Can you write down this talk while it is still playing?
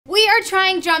are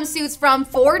trying jumpsuits from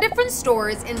 4 different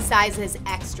stores in sizes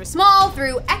extra small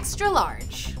through extra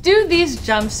large. Do these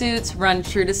jumpsuits run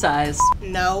true to size?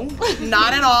 No,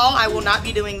 not at all. I will not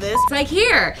be doing this. It's like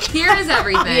here is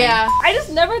everything. Yeah. I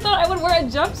just never thought I would wear a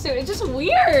jumpsuit. It's just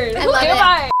weird. I love Who am it.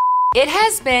 I? It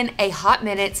has been a hot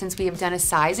minute since we have done a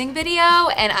sizing video,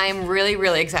 and I'm really,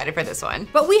 really excited for this one.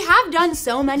 But we have done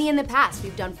so many in the past.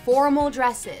 We've done formal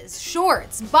dresses,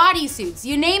 shorts, bodysuits,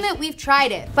 you name it, we've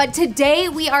tried it. But today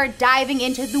we are diving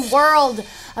into the world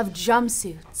of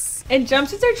jumpsuits. And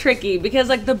jumpsuits are tricky because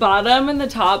like the bottom and the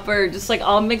top are just like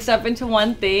all mixed up into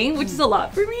one thing, which is a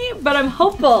lot for me, but I'm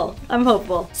hopeful. I'm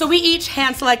hopeful. So we each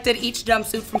hand selected each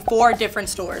jumpsuit from 4 different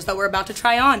stores that we're about to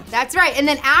try on. That's right, and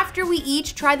then after we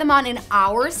each try them on in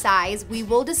our size, we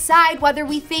will decide whether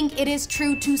we think it is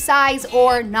true to size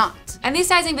or not. And these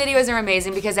sizing videos are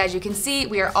amazing because as you can see,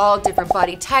 we are all different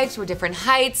body types, we're different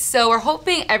heights, so we're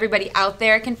hoping everybody out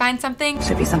there can find something.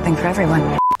 Should be something for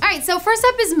everyone. All right, so first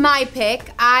up is my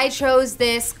pick. I chose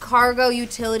this cargo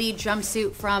utility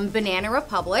jumpsuit from Banana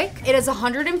Republic. It is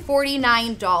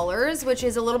 $149, which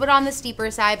is a little bit on the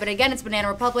steeper side, but again, it's Banana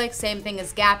Republic, same thing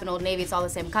as Gap and Old Navy, it's all the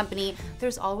same company.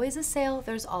 There's always a sale,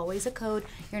 there's always a code.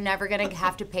 You're never gonna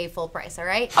have to pay full price, all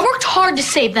right? I worked hard to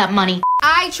save that money.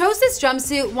 I chose this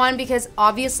jumpsuit, one, because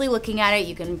obviously looking at it,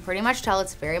 you can pretty much tell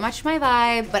it's very much my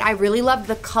vibe, but I really loved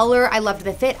the color, I loved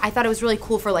the fit. I thought it was really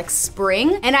cool for like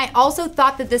spring, and I also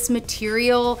thought that this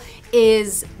material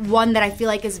is one that I feel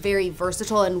like is very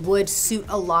versatile and would suit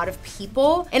a lot of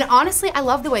people. And honestly, I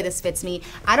love the way this fits me.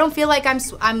 I don't feel like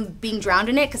I'm being drowned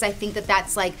in it because I think that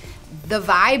that's like the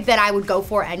vibe that I would go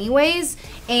for anyways.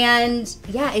 And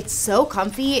yeah, it's so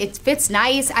comfy, it fits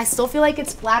nice. I still feel like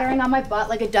it's flattering on my butt,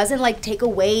 like it doesn't like take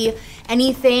away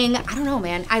anything. I don't know,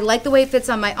 man. I like the way it fits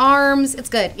on my arms. It's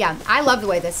good, yeah. I love the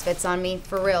way this fits on me,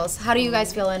 for reals. How do you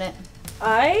guys feel in it?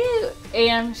 I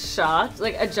am shocked.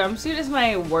 Like a jumpsuit is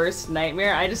my worst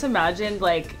nightmare. I just imagined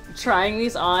like trying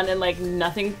these on and like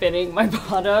nothing fitting my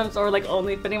bottoms or like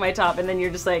only fitting my top, and then you're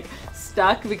just like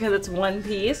stuck because it's one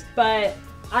piece. But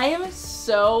I am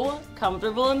so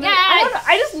comfortable in this.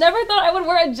 I just never thought I would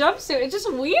wear a jumpsuit. It's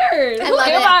just weird. I love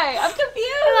Who am it. I'm confused.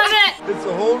 I love it. It's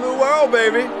a whole new world,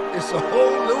 baby. It's a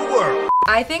whole new world.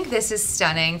 I think this is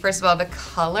stunning. First of all, the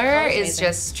color is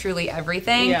just truly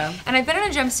everything. Yeah. And I've been on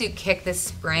a jumpsuit kick this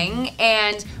spring,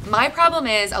 and my problem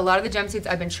is a lot of the jumpsuits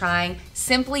I've been trying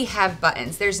simply have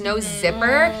buttons. There's no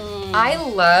zipper. I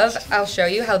love, I'll show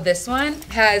you how this one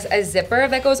has a zipper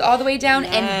that goes all the way down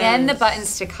and then the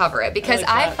buttons to cover it. Because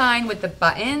I find with the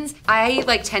buttons, I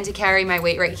like tend to carry my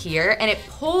weight right here and it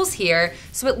pulls here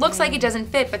so it looks like it doesn't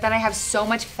fit, but then I have so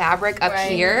much fabric up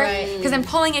here because I'm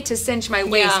pulling it to cinch my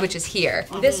waist, which is here.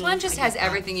 This one just has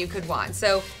everything you could want.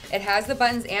 So it has the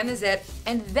buttons and the zip,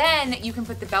 and then you can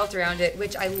put the belt around it,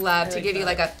 which I love to give you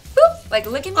like a boop, like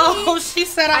look at me. Oh, she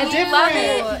said I love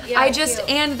it. Yeah, I just, cute.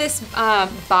 and this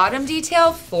bottom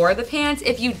detail for the pants,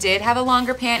 if you did have a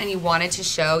longer pant and you wanted to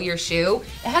show your shoe,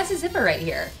 it has a zipper right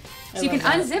here. So you can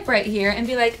unzip right here and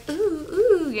be like, ooh,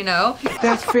 ooh, you know?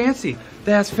 That's fancy.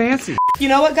 That's fancy. You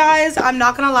know what, guys? I'm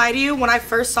not gonna lie to you. When I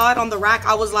first saw it on the rack,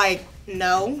 I was like,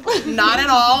 no, not at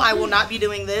all. I will not be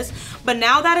doing this. But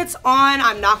now that it's on,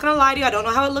 I'm not gonna lie to you, I don't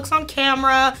know how it looks on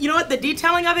camera. You know what, the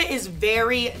detailing of it is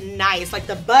very nice. Like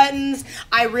the buttons,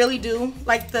 I really do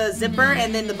like the zipper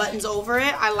and then the buttons over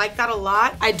it. I like that a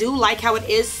lot. I do like how it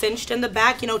is cinched in the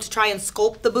back, you know, to try and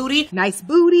sculpt the booty. Nice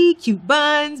booty, cute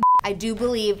buns. I do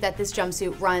believe that this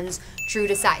jumpsuit runs true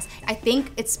to size. I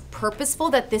think it's purposeful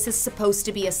that this is supposed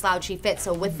to be a slouchy fit.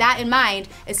 So with that in mind,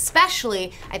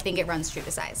 especially, I think it runs true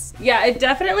to size. Yeah, it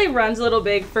definitely runs a little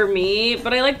big for me,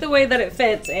 but I like the way that it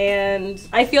fits, and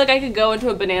I feel like I could go into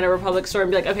a Banana Republic store and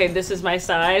be like, okay, this is my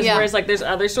size, whereas like there's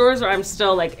other stores where I'm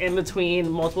still like in between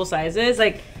multiple sizes.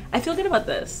 Like, I feel good about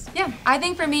this. Yeah, I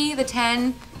think for me, the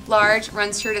 10 large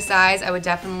runs true to size. I would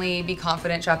definitely be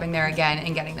confident shopping there again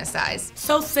and getting this size.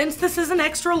 So since this is an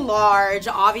extra large,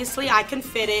 obviously I can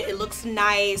fit it. It looks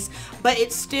nice, but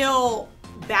it's still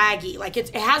baggy. Like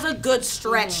it has a good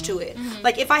stretch to it.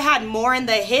 Like if I had more in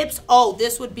the hips, oh,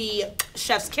 this would be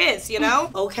chef's kiss, you know?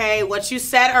 Okay, what you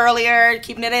said earlier,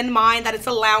 keeping it in mind that it's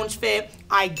a lounge fit,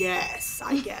 I guess.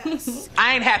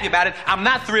 I ain't happy about it. I'm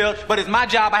not thrilled, but it's my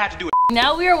job. I have to do it.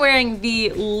 Now we are wearing the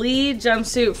Lee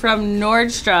jumpsuit from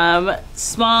Nordstrom.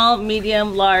 Small,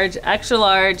 medium, large, extra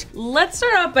large. Let's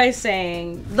start off by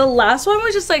saying the last one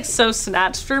was just like so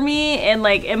snatched for me, and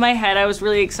like in my head I was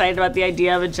really excited about the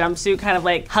idea of a jumpsuit kind of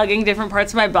like hugging different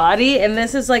parts of my body, and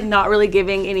this is like not really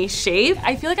giving any shape.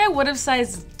 I feel like I would have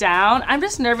sized down. I'm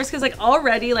just nervous because like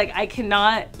already like I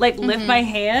cannot like lift my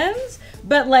hands.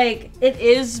 But like, it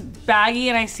is baggy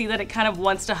and I see that it kind of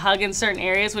wants to hug in certain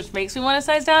areas, which makes me want to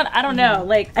size down. I don't know.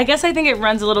 Like, I guess I think it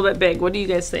runs a little bit big. What do you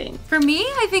guys think? For me,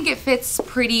 I think it fits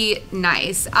pretty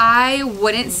nice. I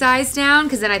wouldn't size down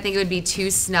because then I think it would be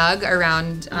too snug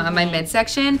around my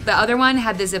midsection. The other one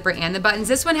had the zipper and the buttons.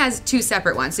 This one has two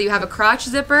separate ones. So you have a crotch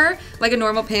zipper, like a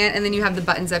normal pant, and then you have the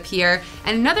buttons up here.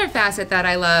 And another facet that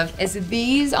I love is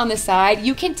these on the side,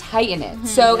 you can tighten it.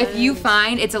 So if you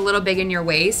find it's a little big in your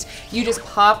waist, you just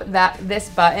pop this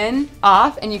button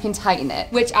off and you can tighten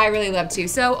it, which I really love too.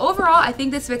 So overall, I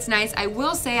think this fits nice. I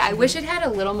will say, I wish it had a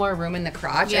little more room in the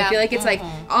crotch. I feel like it's like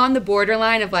on the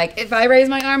borderline of like, if I raise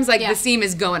my arms, like the seam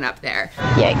is going up there.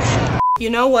 Yikes. You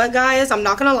know what, guys? I'm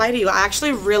not gonna lie to you. I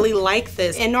actually really like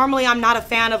this. And normally I'm not a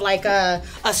fan of like a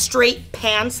straight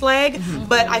pants leg,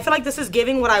 but I feel like this is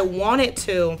giving what I want it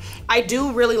to. I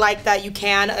do really like that you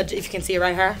can, if you can see it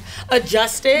right here,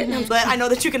 adjust it. But I know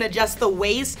that you can adjust the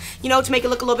waist, you know, to make it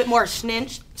look a little bit more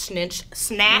snatched. No,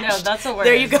 that's a word.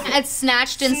 There you go. It's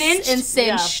snatched and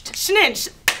cinched. Snitched.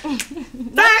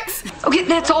 Facts. Okay,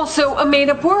 that's also a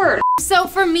made-up word. So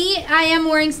for me, I am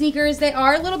wearing sneakers. They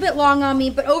are a little bit long on me,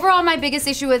 but overall my biggest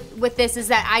issue with this is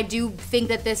that I do think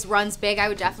that this runs big. I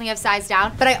would definitely have sized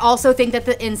down, but I also think that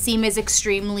the inseam is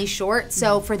extremely short.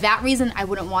 So for that reason, I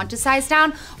wouldn't want to size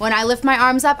down. When I lift my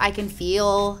arms up, I can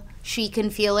feel, she can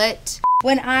feel it.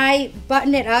 When I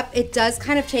button it up, it does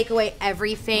kind of take away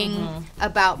everything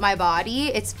about my body.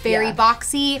 It's very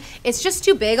boxy. It's just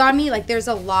too big on me. Like there's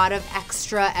a lot of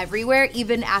extra everywhere,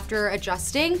 even after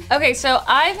adjusting. Okay, so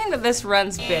I think that this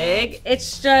runs big.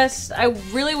 It's just, I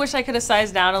really wish I could have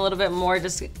sized down a little bit more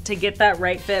just to get that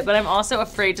right fit, but I'm also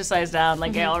afraid to size down,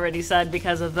 like I already said,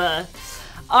 because of the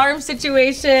arm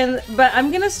situation, but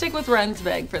I'm gonna stick with runs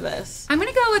big for this. I'm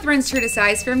gonna go with runs true to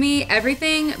size for me.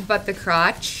 Everything but the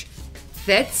crotch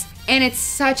fits, and it's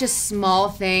such a small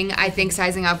thing. I think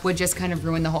sizing up would just kind of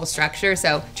ruin the whole structure,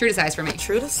 so true to size for me.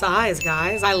 True to size,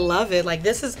 guys. I love it. Like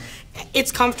this is,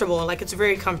 it's comfortable. Like it's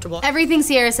very comfortable. Everything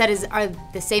Sierra said are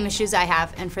the same issues I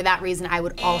have, and for that reason, I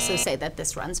would also say that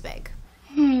this runs big.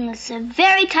 It's a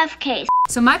very tough case.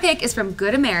 So my pick is from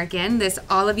Good American, this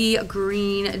olivey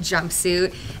green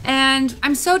jumpsuit, and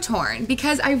I'm so torn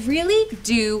because I really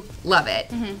do love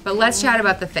it. But let's chat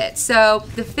about the fit. So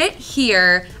the fit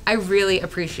here, I really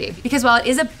appreciate because while it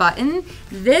is a button,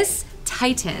 this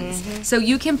tightens. So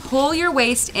you can pull your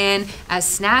waist in as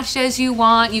snatched as you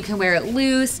want. You can wear it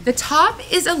loose. The top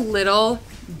is a little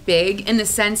big in the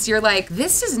sense you're like,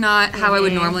 this is not how I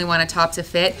would normally want a top to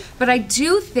fit, but I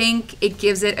do think it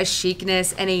gives it a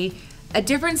chicness and a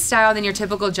different style than your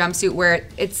typical jumpsuit where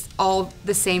it's all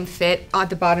the same fit at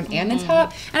the bottom and the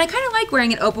top. And I kind of like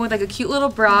wearing it open with like a cute little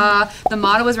bra. The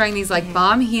model was wearing these like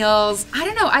bomb heels. I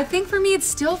don't know, I think for me it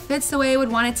still fits the way I would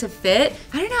want it to fit.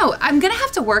 I don't know, I'm gonna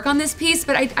have to work on this piece,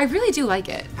 but I really do like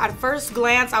it. At first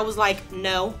glance, I was like,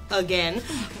 no, again.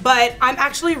 But I'm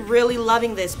actually really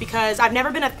loving this because I've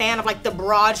never been a fan of like the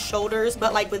broad shoulders,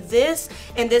 but like with this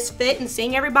and this fit and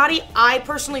seeing everybody, I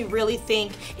personally really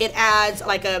think it adds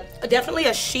like definitely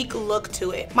a chic look to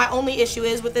it. My only issue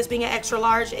is with this being an extra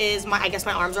large is I guess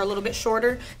my arms are a little bit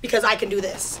shorter because I can do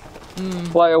this.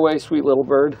 Fly away, sweet little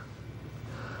bird.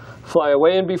 Fly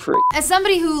away and be free. As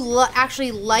somebody who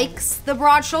actually likes the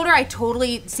broad shoulder, I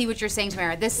totally see what you're saying,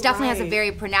 Tamara. This definitely has a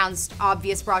very pronounced,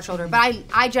 obvious broad shoulder, but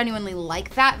I genuinely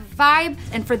like that vibe,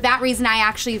 and for that reason, I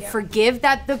actually forgive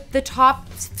that the top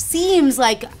seems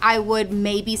like I would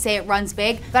maybe say it runs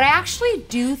big, but I actually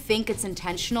do think it's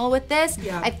intentional with this.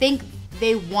 I think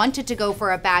they wanted to go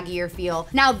for a baggier feel.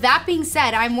 Now, that being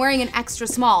said, I'm wearing an extra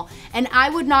small, and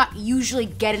I would not usually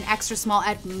get an extra small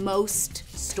at most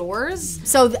stores.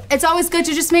 So it's always good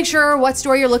to just make sure what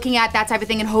store you're looking at, that type of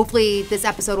thing, and hopefully this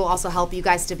episode will also help you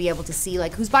guys to be able to see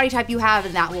like whose body type you have,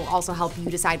 and that will also help you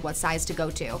decide what size to go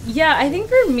to. Yeah, I think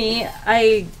for me,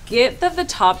 I get that the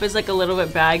top is like a little bit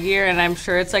baggier, and I'm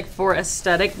sure it's like for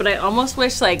aesthetic, but I almost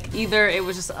wish like either it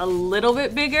was just a little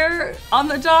bit bigger on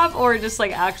the top or just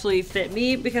like actually fit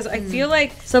me, because I feel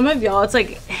like some of y'all, it's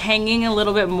like hanging a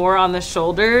little bit more on the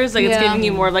shoulders, like it's giving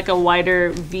you more like a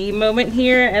wider V moment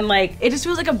here, and like it just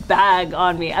feels like a bag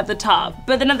on me at the top.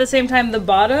 But then at the same time, the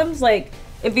bottoms, like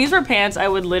if these were pants, I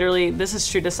would literally, this is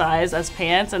true to size as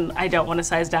pants, and I don't want to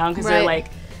size down because they're like,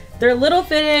 they're a little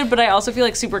fitted, but I also feel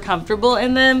like super comfortable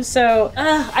in them. So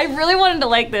I really wanted to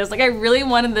like this. Like I really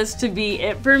wanted this to be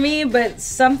it for me, but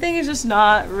something is just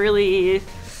not really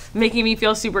making me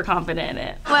feel super confident in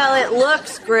it. Well, it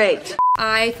looks great.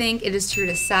 I think it is true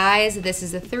to size. This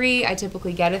is a 3. I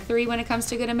typically get a 3 when it comes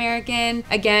to Good American.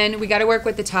 Again, we gotta work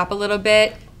with the top a little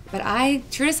bit. But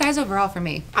true to size overall for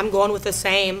me. I'm going with the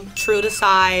same, true to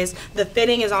size. The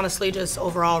fitting is honestly just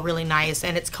overall really nice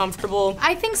and it's comfortable.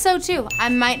 I think so too. I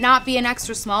might not be an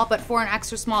extra small, but for an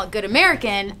extra small Good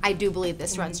American, I do believe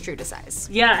this runs true to size.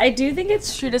 Yeah, I do think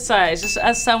it's true to size. Just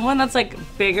as someone that's like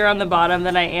bigger on the bottom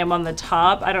than I am on the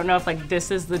top, I don't know if like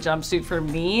this is the jumpsuit for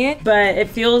me, but it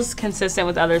feels consistent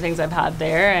with other things I've had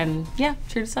there, and yeah,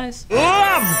 true to size.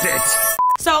 Loved it!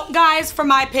 So guys, for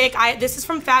my pick, this is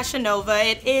from Fashion Nova.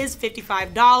 It is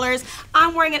 $55.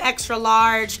 I'm wearing an extra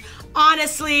large.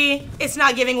 Honestly, it's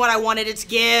not giving what I wanted it to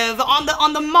give.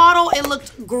 On the model, it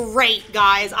looked great,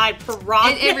 guys. I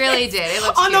promise. It really did. It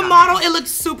looked on cute the model, it looked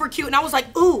super cute, and I was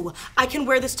like, ooh, I can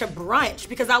wear this to brunch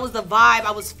because that was the vibe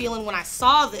I was feeling when I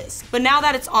saw this. But now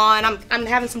that it's on, I'm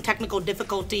having some technical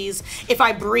difficulties. If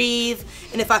I breathe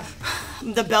and if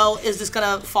the belt is just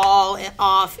gonna fall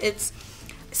off. It's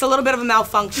a little bit of a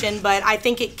malfunction, but I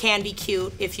think it can be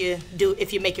cute if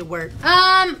you make it work.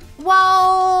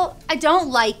 Well, I don't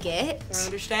like it. I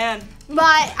understand.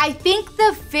 But I think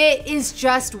the fit is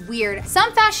just weird.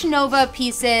 Some Fashion Nova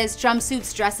pieces,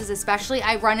 jumpsuits, dresses especially,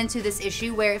 I run into this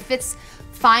issue where it fits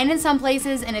fine in some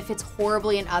places and it fits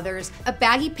horribly in others. A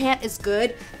baggy pant is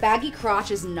good, baggy crotch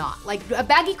is not. Like, a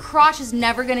baggy crotch is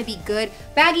never gonna be good.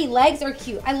 Baggy legs are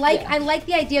cute. I like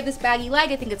the idea of this baggy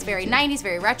leg. I think it's very 90s,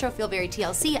 very retro, feel very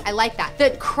TLC. I like that.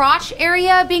 The crotch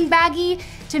area being baggy,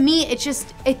 to me,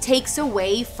 it takes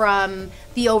away from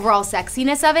the overall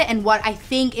sexiness of it and what I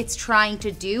think it's trying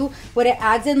to do. What it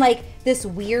adds in like this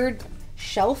weird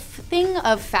shelf thing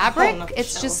of fabric,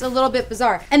 it's just a little bit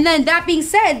bizarre. And then that being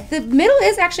said, the middle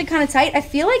is actually kind of tight. I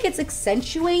feel like it's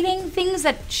accentuating things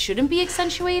that shouldn't be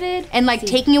accentuated and like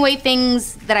taking away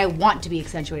things that I want to be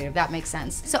accentuated, if that makes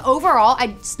sense. So overall,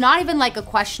 it's not even like a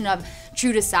question of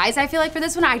true to size, I feel like, for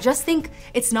this one. I just think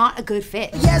it's not a good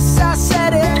fit. Yes, I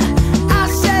said it. I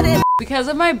said it. Because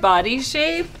of my body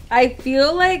shape, I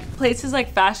feel like places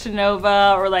like Fashion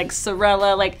Nova or like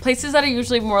Sorella, like places that are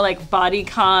usually more like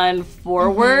bodycon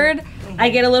forward, I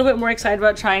get a little bit more excited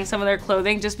about trying some of their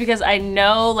clothing just because I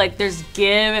know like there's give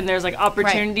and there's like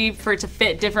opportunity for it to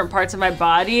fit different parts of my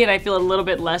body, and I feel a little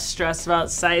bit less stressed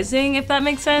about sizing, if that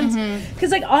makes sense.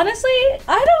 Because like honestly,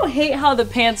 I don't hate how the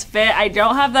pants fit. I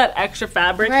don't have that extra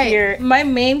fabric here. My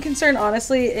main concern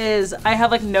honestly is I have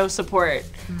like no support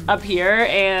up here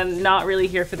and not really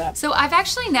here for that. So I've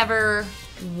actually never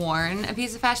worn a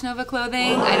piece of Fashion Nova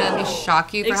clothing. I know that may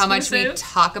shock you for how much we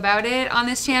talk about it on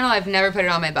this channel. I've never put it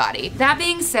on my body. That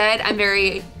being said,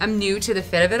 I'm new to the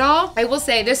fit of it all. I will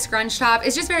say this scrunch top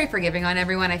is just very forgiving on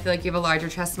everyone. I feel like you have a larger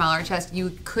chest, smaller chest,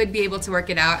 you could be able to work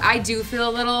it out. I do feel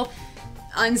a little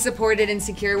unsupported and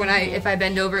secure when if I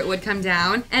bend over, it would come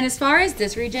down. And as far as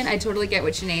this region, I totally get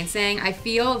what Sinead's saying. I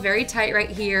feel very tight right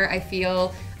here. I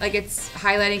feel like it's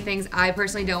highlighting things I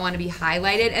personally don't want to be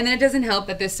highlighted. And then it doesn't help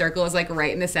that this circle is like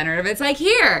right in the center of it. It's like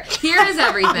here is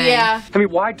everything. I mean,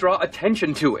 why draw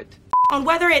attention to it? On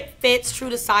whether it fits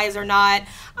true to size or not,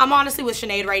 I'm honestly with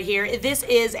Sinead right here. This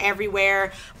is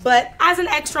everywhere, but as an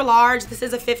extra large, this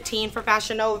is a 15 for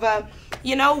Fashion Nova.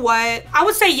 You know what? I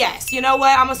would say yes. You know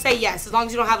what? I'm gonna say yes, as long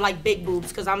as you don't have like big boobs,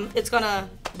 because it's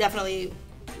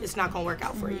not gonna work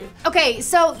out for you. Okay,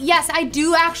 so yes, I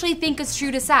do actually think it's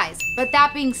true to size, but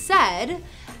that being said,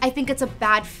 I think it's a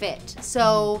bad fit.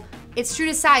 So it's true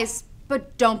to size,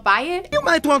 but don't buy it. You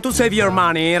might want to save your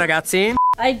money, ragazzi.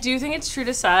 I do think it's true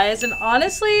to size, and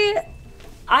honestly,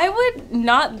 I would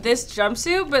not this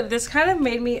jumpsuit, but this kind of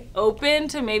made me open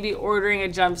to maybe ordering a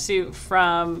jumpsuit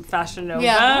from Fashion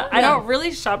Nova. I don't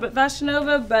really shop at Fashion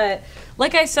Nova, but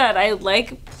like I said, I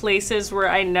like places where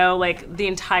I know like the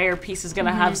entire piece is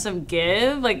gonna have some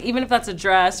give, like even if that's a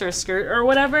dress or a skirt or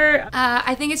whatever.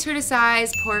 I think it's true to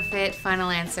size, poor fit, final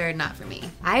answer, not for me.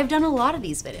 I have done a lot of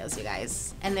these videos, you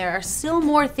guys, and there are still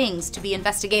more things to be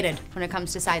investigated when it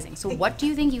comes to sizing. So what do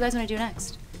you think you guys wanna do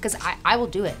next? Because I will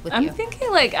do it with you. I'm thinking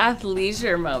like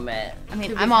athleisure moment. I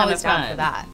mean, I'm always down for that.